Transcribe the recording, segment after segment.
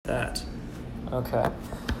Okay.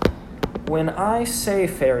 When I say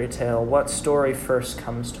fairy tale, what story first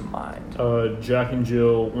comes to mind? Jack and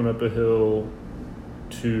Jill went up a hill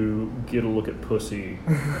to get a look at pussy.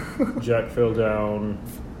 Jack fell down,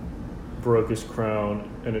 broke his crown,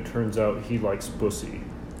 and it turns out he likes pussy.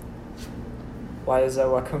 Why is that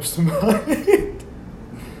what comes to mind?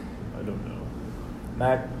 I don't know.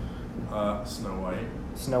 Mac? Snow White.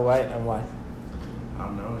 Snow White, and why? I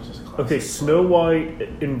don't know, it's just classic. Okay, Snow White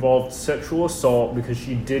involved sexual assault because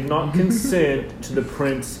she did not consent to the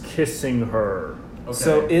prince kissing her. Okay.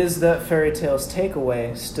 So is that fairy tale's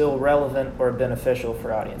takeaway still relevant or beneficial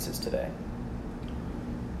for audiences today?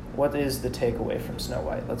 What is the takeaway from Snow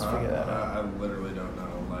White? Let's figure that out. I literally don't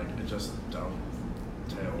know. Like, it's just a dumb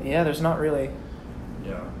tale. Yeah, there's not really...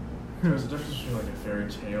 Yeah. There's a difference between like a fairy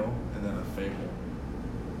tale and then a fable.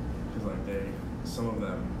 Because like some of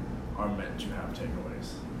them are meant to have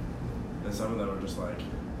takeaways. And some of them are just like,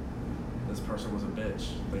 this person was a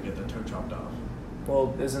bitch. They get their toe chopped off.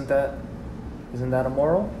 Well, isn't that a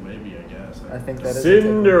moral? Maybe, I guess. I think that is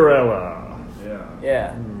Cinderella. Yeah.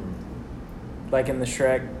 Yeah. Like in the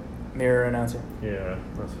Shrek mirror announcer. Yeah,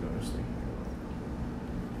 that's what I was thinking.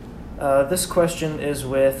 This question is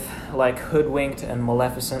with like Hoodwinked and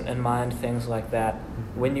Maleficent in mind, things like that.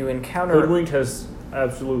 When you encounter... Hoodwinked has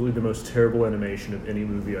absolutely the most terrible animation of any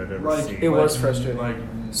movie I've ever seen. It was frustrating. Like,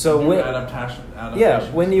 So new when- adaptations. Yeah,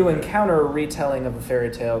 when you encounter a retelling of a fairy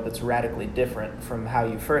tale that's radically different from how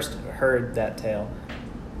you first heard that tale,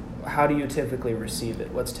 how do you typically receive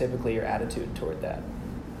it? What's typically your attitude toward that?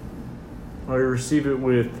 I receive it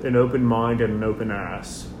with an open mind and an open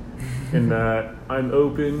ass. In that I'm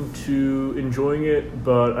open to enjoying it,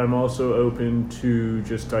 but I'm also open to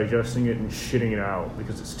just digesting it and shitting it out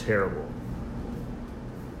because it's terrible.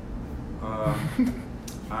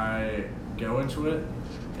 I go into it,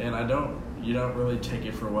 and you don't really take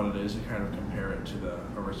it for what it is. You kind of compare it to the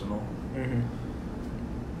original.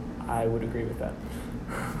 Mm-hmm. I would agree with that.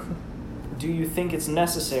 Do you think it's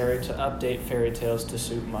necessary to update fairy tales to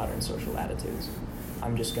suit modern social attitudes?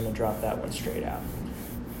 I'm just going to drop that one straight out.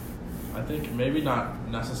 I think maybe not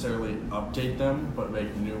necessarily update them, but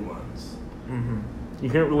make new ones. Mm-hmm. You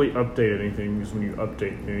can't really update anything because when you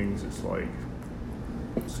update things, it's like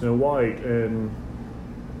Snow White and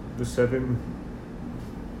the 7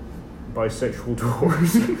 bisexual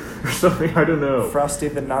dwarfs or something. I don't know. Frosty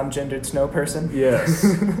the non-gendered snow person? Yes.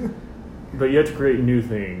 But you have to create new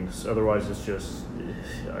things. Otherwise, it's just,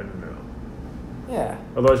 I don't know. Yeah.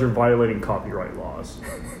 Otherwise, you're violating copyright laws.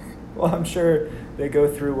 Well, I'm sure they go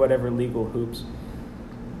through whatever legal hoops.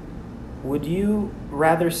 Would you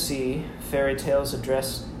rather see fairy tales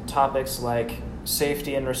address topics like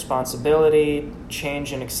safety and responsibility,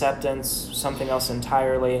 change and acceptance, something else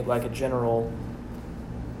entirely, like a general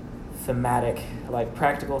thematic, like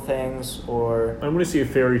practical things, or... I'm going to see a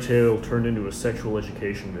fairy tale turned into a sexual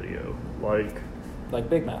education video. Like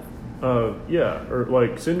Big Mouth. Yeah, or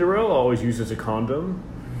like Cinderella always uses a condom,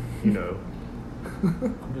 you know.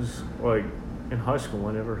 Just like in high school,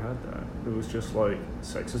 I never had that. It was just like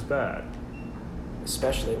sex is bad.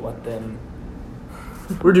 Especially what then?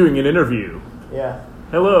 We're doing an interview. Yeah.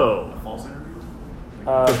 Hello. A false interview?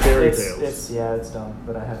 For fairy tales. It's dumb,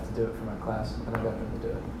 but I have to do it for my class, and I got them to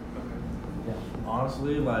do it. Yeah.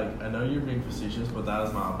 Honestly, like, I know you're being facetious, but that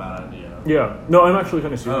is not a bad idea. Yeah. No, I'm actually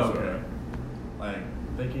kind of serious. Oh, about okay. it.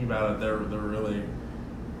 Like, thinking about it, there really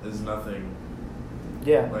is nothing,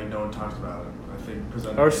 Yeah. like, no one talks about it. I think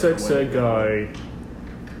presenting Our it in a sex way ed that-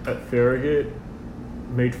 guy at Farragut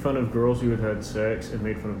made fun of girls who had had sex and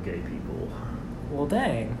made fun of gay people. Well,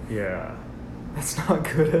 dang. Yeah. That's not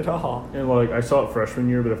good at all. And like I saw it freshman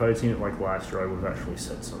year, but if I had seen it like last year, I would have actually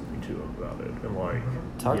said something to him about it and like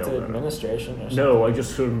Talk yelled to at him. administration or something. No, I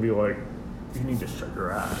just shouldn't be like, you need to shut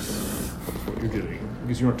your ass. That's what you're doing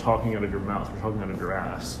because you aren't talking out of your mouth; you're talking out of your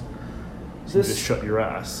ass. So you This- just shut your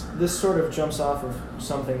ass. This sort of jumps off of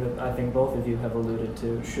something that I think both of you have alluded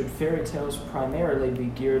to. Should fairy tales primarily be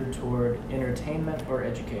geared toward entertainment or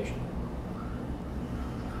education?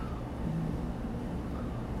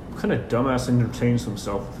 What kind of dumbass entertains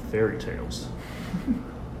himself with fairy tales?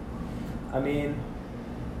 I mean,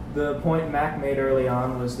 the point Mac made early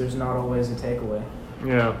on was there's not always a takeaway.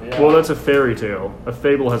 Yeah. Yeah. Well, that's a fairy tale. A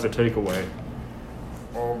fable has a takeaway.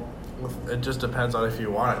 Well, it just depends on if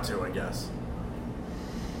you want it to, I guess.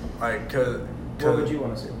 Like, What would you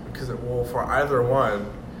want to see? Because, well, for either one,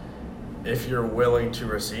 if you're willing to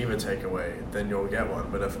receive a takeaway, then you'll get one.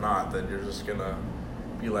 But if not, then you're just gonna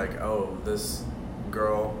be like, oh, this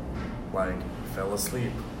girl, like, fell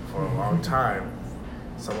asleep for a long time.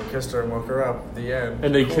 Someone kissed her and woke her up. The end.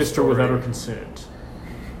 And they Cool kissed her without story. her consent.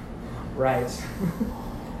 Right.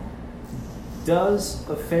 Does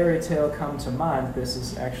a fairy tale come to mind? This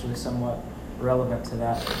is actually somewhat relevant to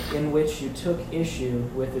that, in which you took issue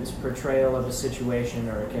with its portrayal of a situation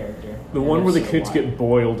or a character. The one where the kids get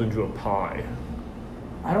boiled into a pie.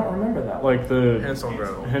 I don't remember that one. Like the Hansel and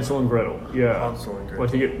Gretel. Hansel and Gretel, yeah. Hansel and Gretel.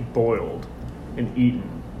 Like they get boiled and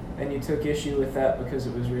eaten. And you took issue with that because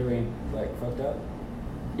it was really, like, fucked up?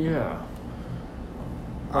 Yeah.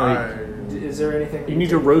 Is there anything... You need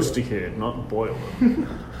to roast a kid, not boil him.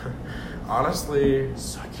 Honestly,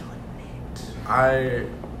 succulent meat.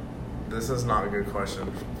 This is not a good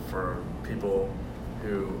question for people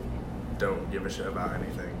who don't give a shit about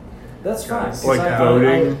anything. That's fine. Like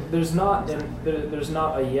voting? There's not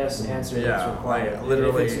a yes answer that's required. Like,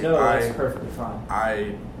 literally, if it's no, that's perfectly fine.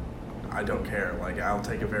 I don't care. Like, I'll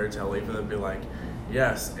take a fairy tale leaf and be like,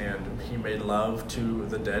 yes, and he made love to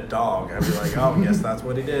the dead dog. I'd be like, oh, yes, that's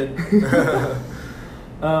what he did.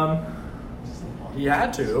 He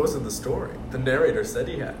had to. It was in the story. The narrator said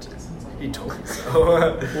he had to. He told me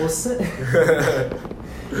so. Well,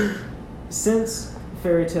 since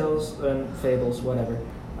fairy tales and fables, whatever,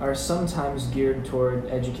 are sometimes geared toward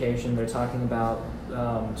education, they're talking about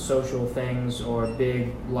social things or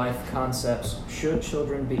big life concepts. Should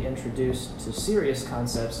children be introduced to serious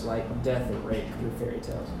concepts like death or rape through fairy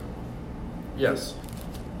tales? Yes.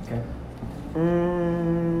 Okay.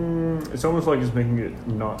 It's almost like it's making it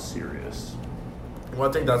not serious. Well,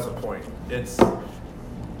 I think that's the point.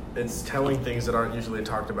 It's telling things that aren't usually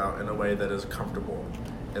talked about in a way that is comfortable,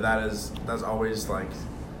 and that's always like.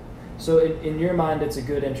 So in your mind, it's a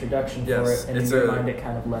good introduction for it, and in your mind, it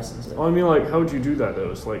kind of lessens it. Well, I mean, like, how would you do that, though?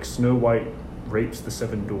 It's like Snow White rapes the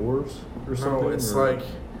 7 dwarves or something? No, it's like,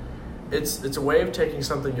 it's a way of taking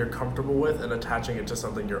something you're comfortable with and attaching it to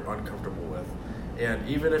something you're uncomfortable with. And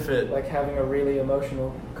even if it... Like having a really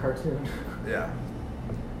emotional cartoon. Yeah.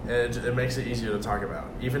 And it makes it easier to talk about.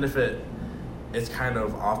 Even if it's kind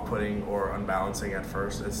of off-putting or unbalancing at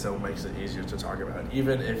first, it still makes it easier to talk about.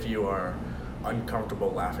 Even if you are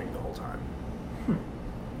uncomfortable laughing the whole time.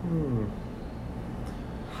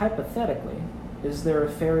 Hypothetically, is there a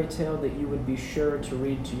fairy tale that you would be sure to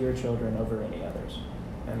read to your children over any others?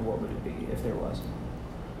 And what would it be if there was?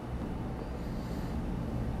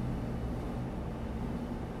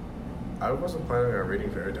 I wasn't planning on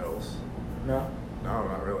reading fairy tales. No? No,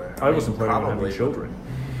 not really. I wasn't planning on having children.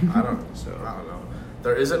 I don't know.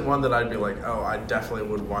 There isn't one that I'd be like, oh, I definitely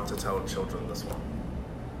would want to tell children this one.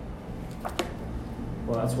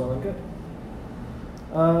 Well, that's well and good.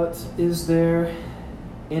 Is there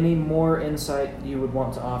any more insight you would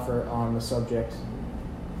want to offer on the subject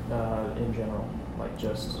in general? Like,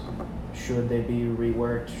 just, should they be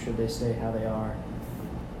reworked? Should they stay how they are?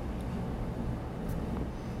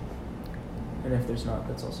 And if there's not,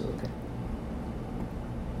 that's also okay.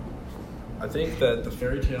 I think that the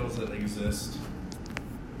fairy tales that exist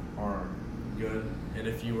are good, and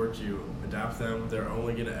if you were to adapt them, they're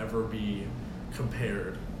only going to ever be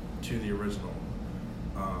compared to the original.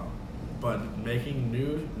 But making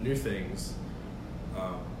new things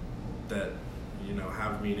that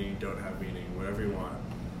have meaning, don't have meaning, whatever you want.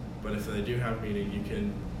 But if they do have meaning, you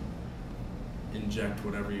can inject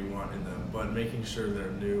whatever you want in them. But making sure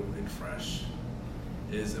they're new and fresh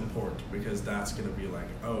is important, because that's going to be like,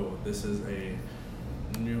 oh, this is a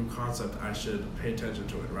new concept, I should pay attention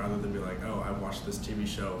to it, rather than be like, oh, I've watched this TV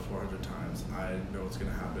show 400 times, I know what's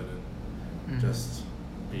going to happen, and just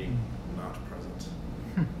being not present.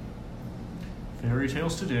 Fairy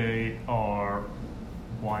tales today are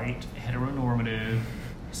white, heteronormative,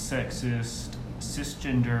 sexist,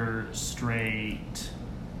 cisgender, straight,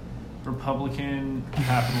 Republican,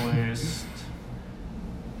 capitalist,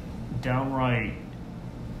 downright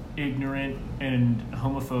ignorant and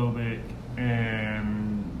homophobic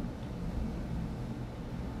and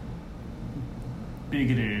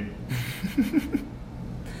bigoted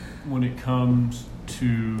when it comes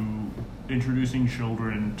to introducing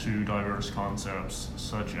children to diverse concepts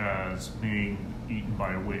such as being eaten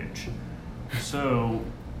by a witch. So,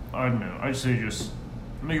 I don't know, I'd say just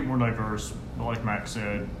make it more diverse, but like Max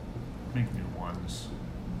said, make new ones,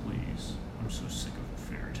 please. I'm so sick of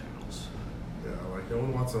fairy tales. Yeah, like no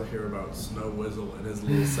one wants to hear about Snow Whizzle and his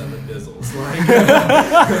little 7 dizzles. Like